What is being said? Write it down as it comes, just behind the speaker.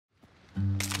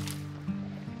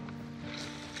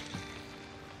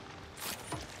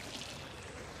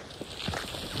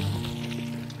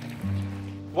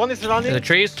One is running. In the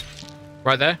trees.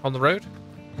 Right there, on the road.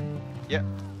 Yeah.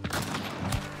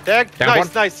 Tag. Down Nice,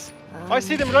 one. nice. I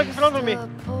see them right in front of me.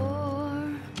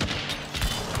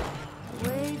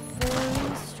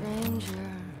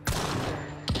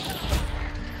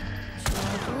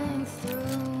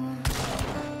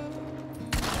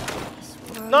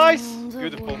 Nice.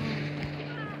 Beautiful.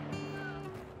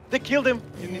 They killed him.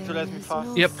 You need to let me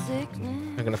fast. Yep.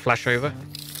 I'm gonna flash over.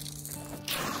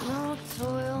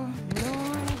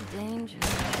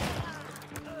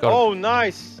 Got Oh,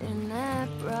 nice.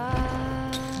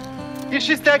 Here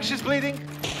she's dead. She's bleeding.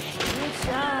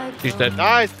 She's dead.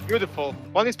 Nice. Beautiful.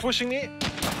 One is pushing me.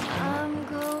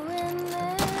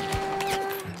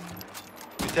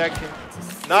 We tagged him.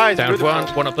 Nice. Down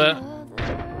Beautiful. one up there.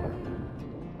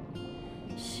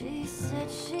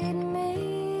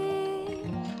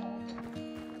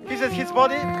 He's at his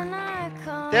body.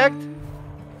 Tagged.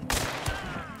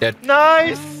 Dead.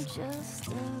 Nice.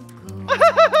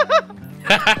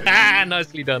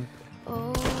 Nicely done.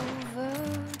 Oh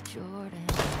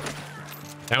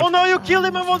no, you killed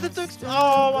him. I wanted to. Oh,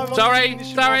 I wanted to finish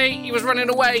him Sorry, off. he was running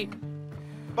away.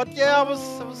 But yeah, I was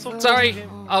so close Sorry, to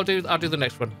him. I'll do the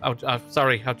next one.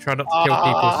 Sorry, I'll try not to kill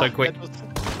people so quick.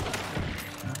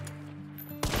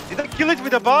 Did I kill it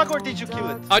with a bug or did you kill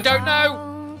it? I don't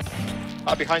know.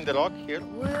 Behind the rock here.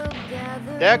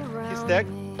 Deck, he's deck.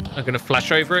 I'm gonna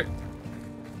flash over it.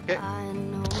 Okay.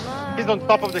 He's on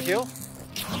top of the hill.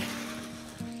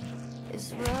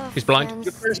 He's blind.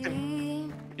 You first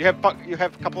him. You have a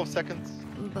couple of seconds.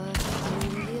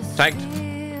 Tagged.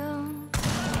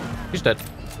 He's dead.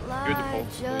 Beautiful.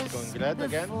 So he's going glad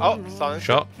again. Oh, silence.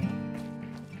 Shot.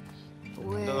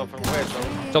 Don't know from where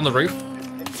though. It's on the roof.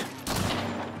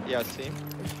 Yeah, I see him.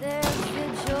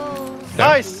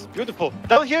 Nice! Beautiful.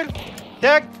 Down here.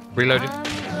 Tag. Reloaded.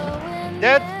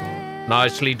 Dead.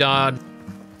 Nicely done.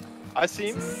 I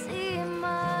see him.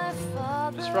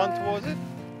 Just run towards it.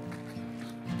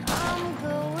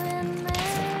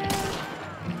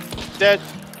 Dead.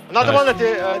 Another Nice. one at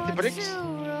the bricks.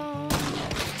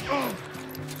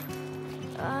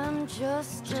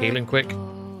 Just healing quick.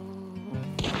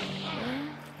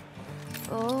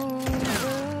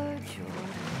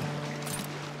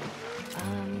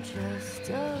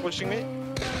 Pushing me.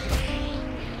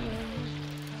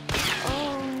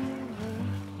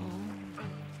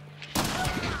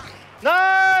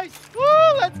 Nice! Woo!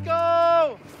 Let's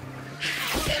go!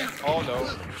 Oh no.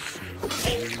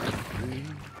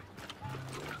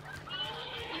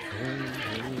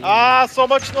 Ah, so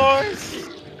much noise!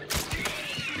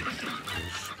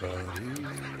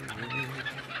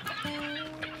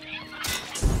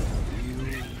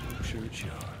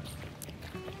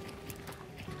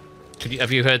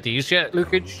 Have you heard these yet,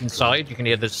 Lukage? Inside, you can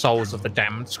hear the souls of the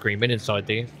damned screaming inside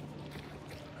these.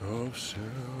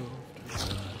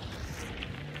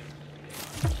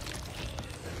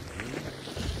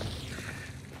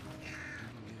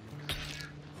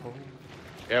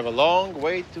 We have a long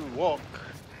way to walk.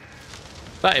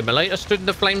 That immolator stood in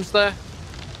the flames there.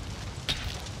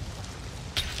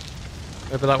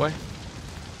 Over that way.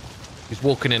 He's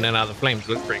walking in and out of the flames.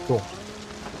 Looks pretty cool.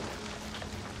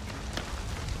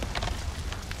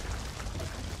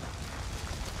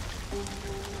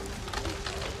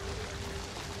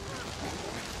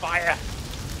 Fire!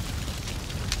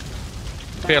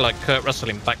 I feel like Kurt Russell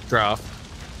in Backdraft.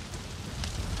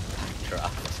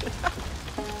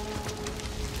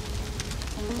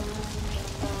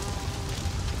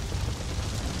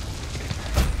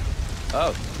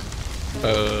 Oh.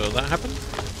 That happened?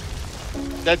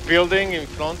 That building in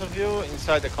front of you,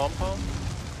 inside the compound.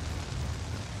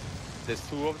 There's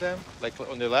two of them, like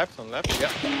on the left, yeah.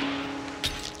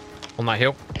 On that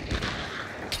hill?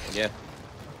 Yeah.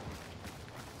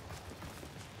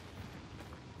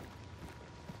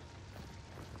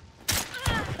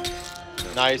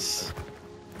 Nice.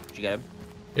 Did you get him?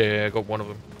 Yeah, I got one of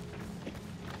them.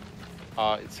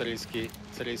 It's risky.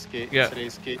 It's risky. Yeah. It's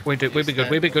risky. We'll be good.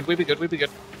 We'll be good. We'll be good. We'll be good.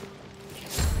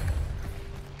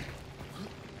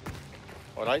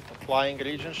 Alright, a flying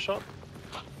region shot.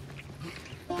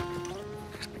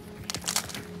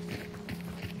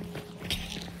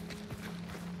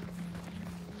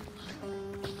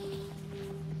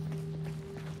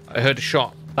 I heard a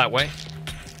shot that way.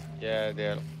 Yeah,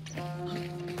 there.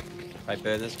 I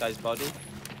burn this guy's body.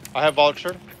 I have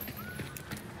vulture.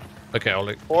 Okay, I'll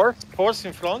look. Force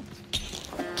in front.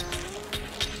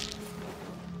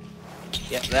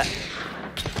 Yeah, that.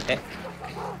 Okay.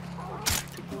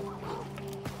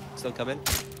 Still coming.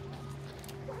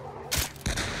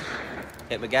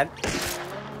 Hit him again.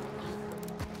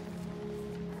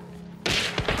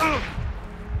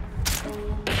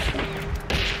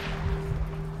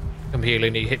 I'm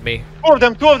healing. He hit me.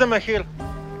 Two of them are here.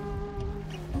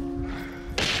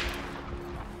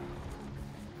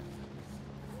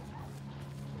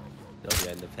 They'll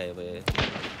be in the fairway.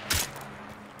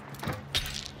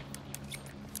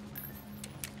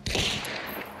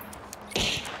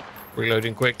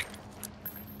 Reloading quick.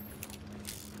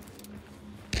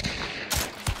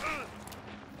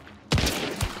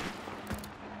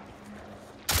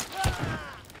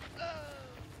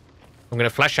 I'm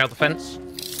gonna flash out the fence.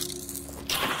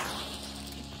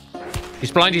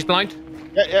 He's blind, he's blind.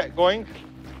 Yeah, going.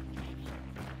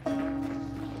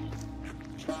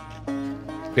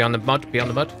 Beyond the mud,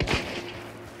 beyond the mud.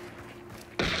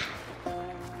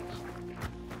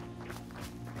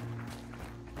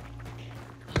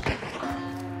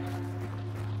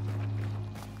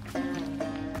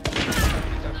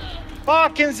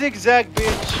 Fucking zigzag,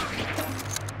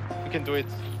 bitch. You can do it.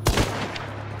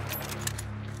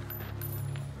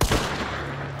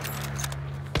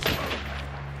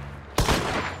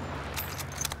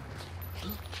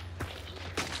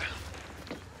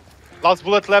 Last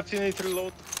bullet left, you need to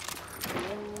reload.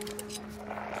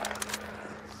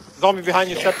 Zombie behind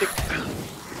you, septic.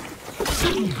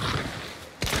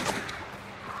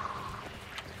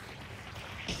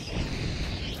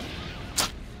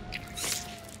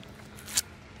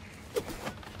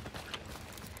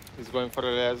 He's going for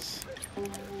a res.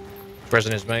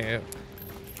 Present his mate, yeah.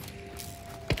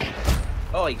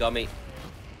 Oh, he got me.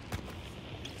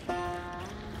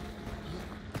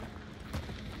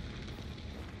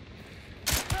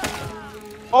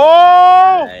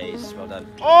 Oh! Nice, well done.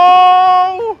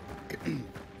 Oh!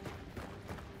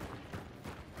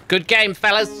 Good game,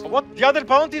 fellas. What? The other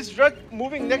bounty is right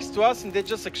moving next to us and they're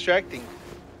just extracting.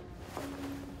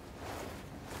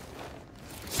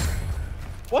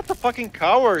 What the fucking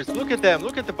cowards? Look at them.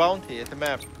 Look at the bounty at the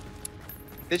map.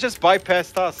 They just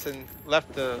bypassed us and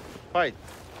left the fight.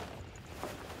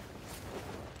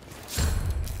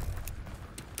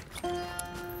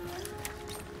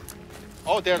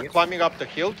 Oh, they're climbing up the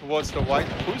hill towards the white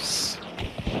puss.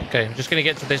 Okay, I'm just gonna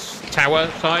get to this tower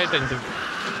side and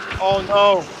Oh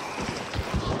no!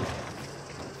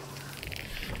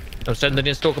 I'm sending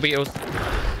in stalker beetles.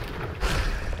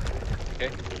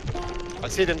 Okay. I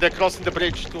see them. They're crossing the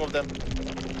bridge. Two of them.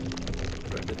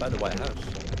 They're by the White House.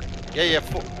 Yeah.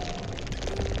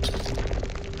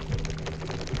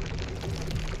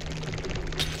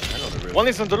 And on the roof. One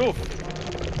is on the roof.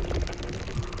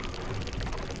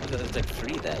 There's like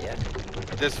 3 there, yeah?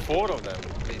 There's 4 of them,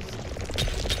 at least.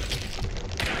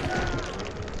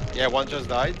 Yeah, one just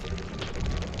died.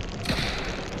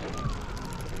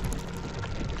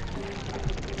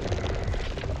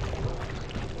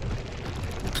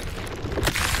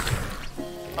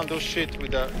 Can't do shit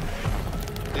with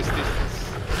this distance.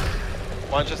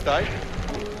 One just died.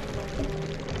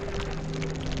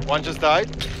 One just died.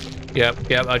 Yep,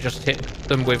 I just hit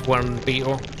them with one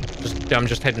beetle. I'm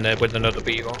just heading there with another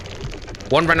beetle.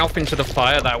 One ran off into the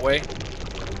fire that way.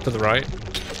 To the right.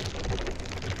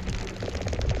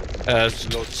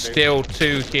 Still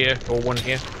 2 here, or 1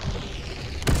 here.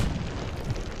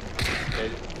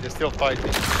 Okay, they're still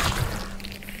fighting.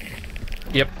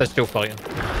 Yep, they're still fighting.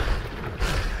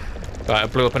 Right, I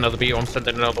blew up another beetle, I'm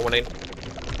sending another one in.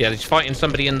 Yeah, he's fighting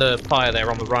somebody in the fire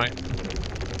there on the right.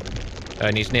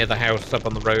 And he's near the house up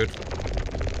on the road.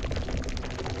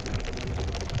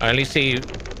 I only see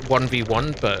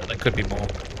 1v1, but there could be more.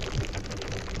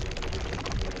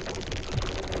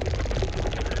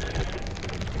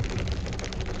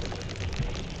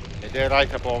 Yeah, they're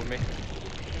right above me.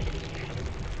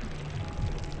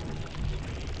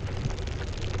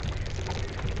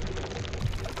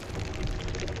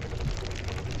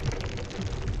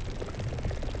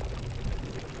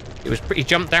 He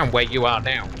jumped down where you are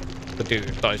now. The dude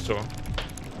that I saw.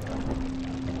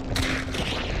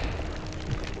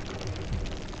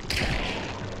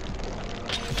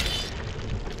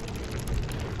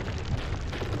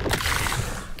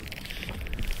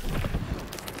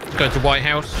 Going to White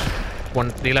House.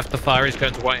 One, he left the fire, he's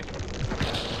going to White.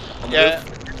 Yeah,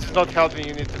 it's not helping,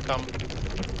 you need to come.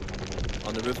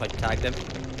 On the roof, I tagged him.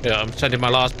 Yeah, I'm sending my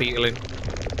last beetle in.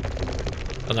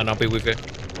 And then I'll be with you.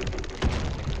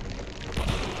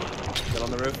 Still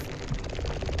on the roof.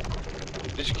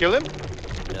 Did you kill him?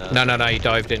 No, he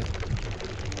dived in.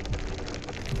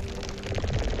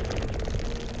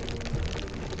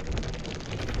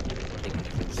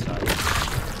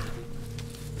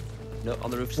 No,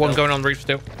 on the roof still. One going on the roof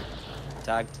still.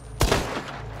 Tagged.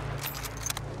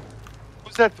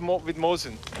 Who's that with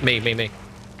Mosin? Me.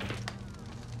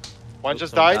 One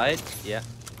just Someone died? Yeah.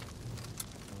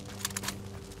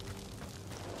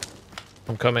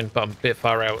 I'm coming, but I'm a bit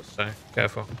far out, so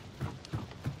careful.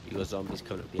 You got zombies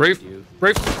coming up Roof. behind you.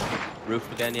 Roof.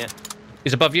 Roof again, yeah.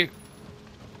 He's above you.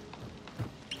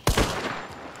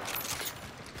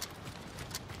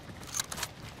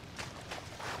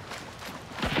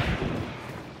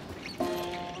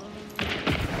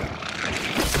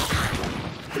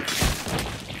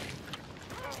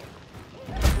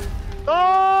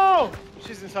 No!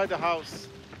 She's inside the house.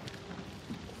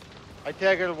 I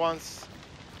tag her once.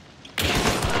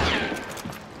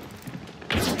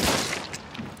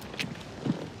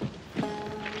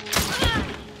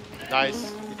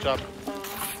 Nice. Good job.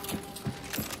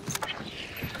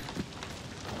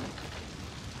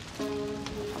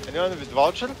 Anyone with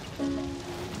voucher?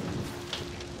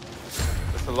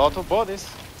 There's a lot of bodies.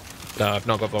 No, I've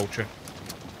not got vulture.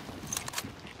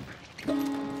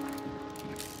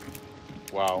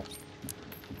 Wow.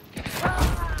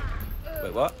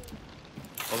 Wait, what?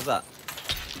 What was that?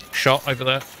 Shot over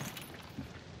there.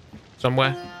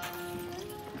 Somewhere.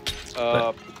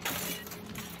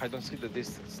 I don't see the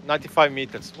distance. 95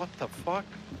 meters. What the fuck?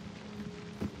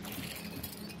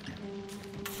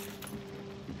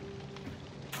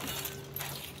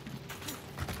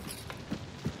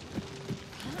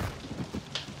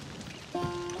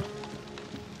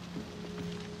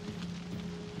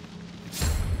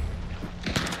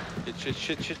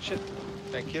 Shit.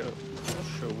 Thank you. I'm not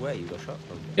sure where you got shot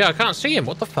from. Yeah, I can't see him.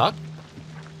 What the fuck?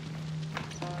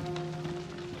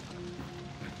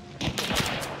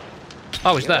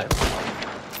 Oh, he's there.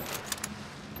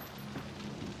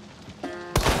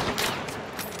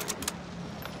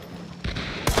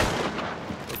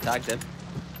 We tagged him.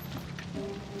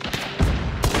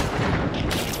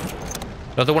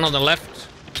 Another one on the left.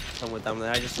 Someone down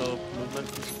there, I just saw movement.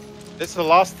 This is the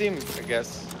last team, I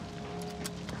guess.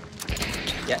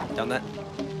 Yeah, down there.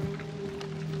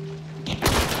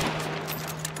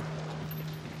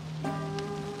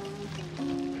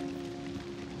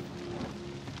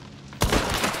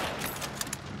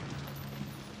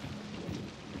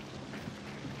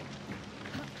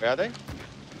 Where are they?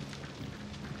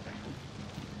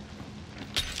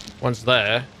 One's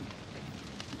there.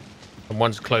 And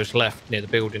one's close left near the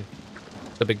building.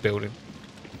 The big building.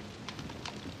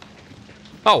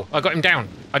 Oh, I got him down.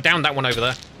 I downed that one over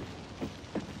there.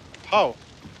 How?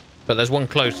 But there's one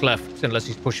close left, unless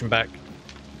he's pushing back.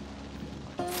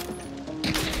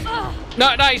 No,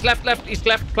 he's left. He's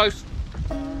left, close.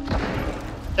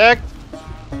 Tagged.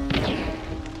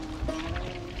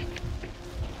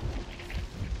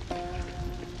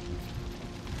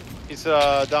 He's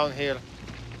down here.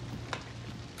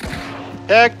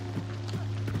 Tag.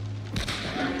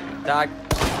 Tag.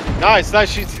 Nice.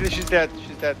 She's dead.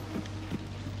 She's dead.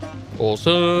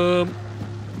 Awesome.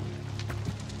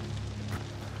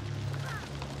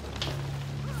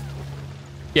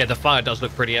 Yeah, the fire does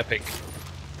look pretty epic.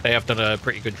 They have done a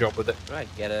pretty good job with it. Right,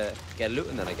 get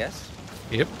looting then, I guess.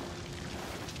 Yep.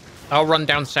 I'll run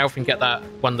down south and get that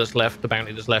one that's left, the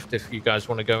bounty that's left, if you guys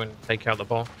want to go and take out the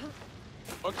bar.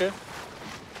 Okay.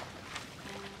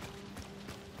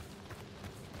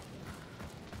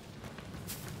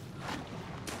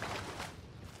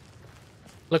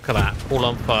 Look at that, all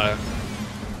on fire.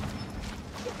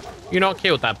 You not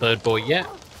killed that bird boy yet?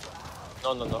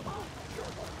 No.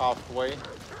 Halfway.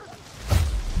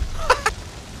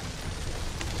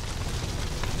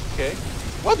 Okay.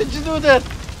 What did you do that?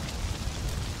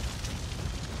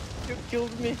 You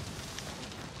killed me.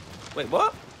 Wait,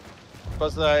 what?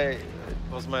 Because it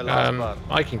was my last part.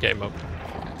 I can get him up.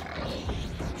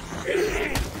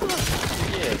 Yeah,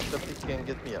 Septic can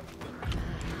get me up.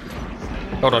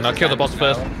 Hold on, I'll kill the boss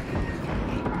first.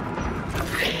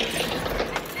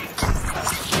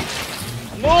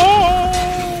 No!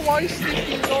 Why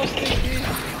stinky? No stinky.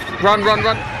 Run.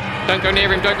 Don't go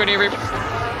near him,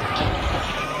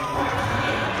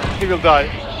 He will die.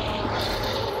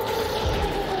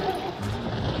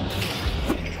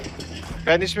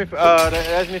 Finish me,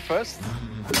 res me first.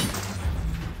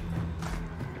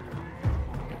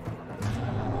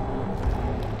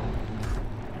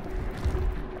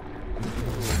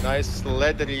 Ooh, nice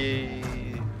leathery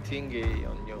thingy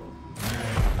on you.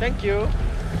 Thank you.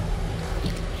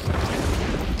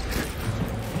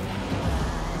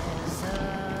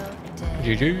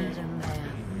 GG.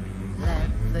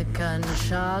 Let the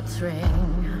gunshots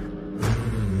ring.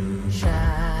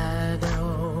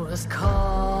 Shadows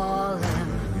calling.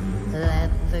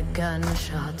 Let the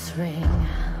gunshots ring.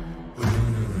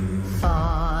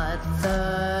 Fought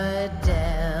the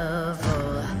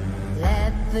devil.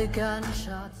 Let the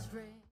gunshots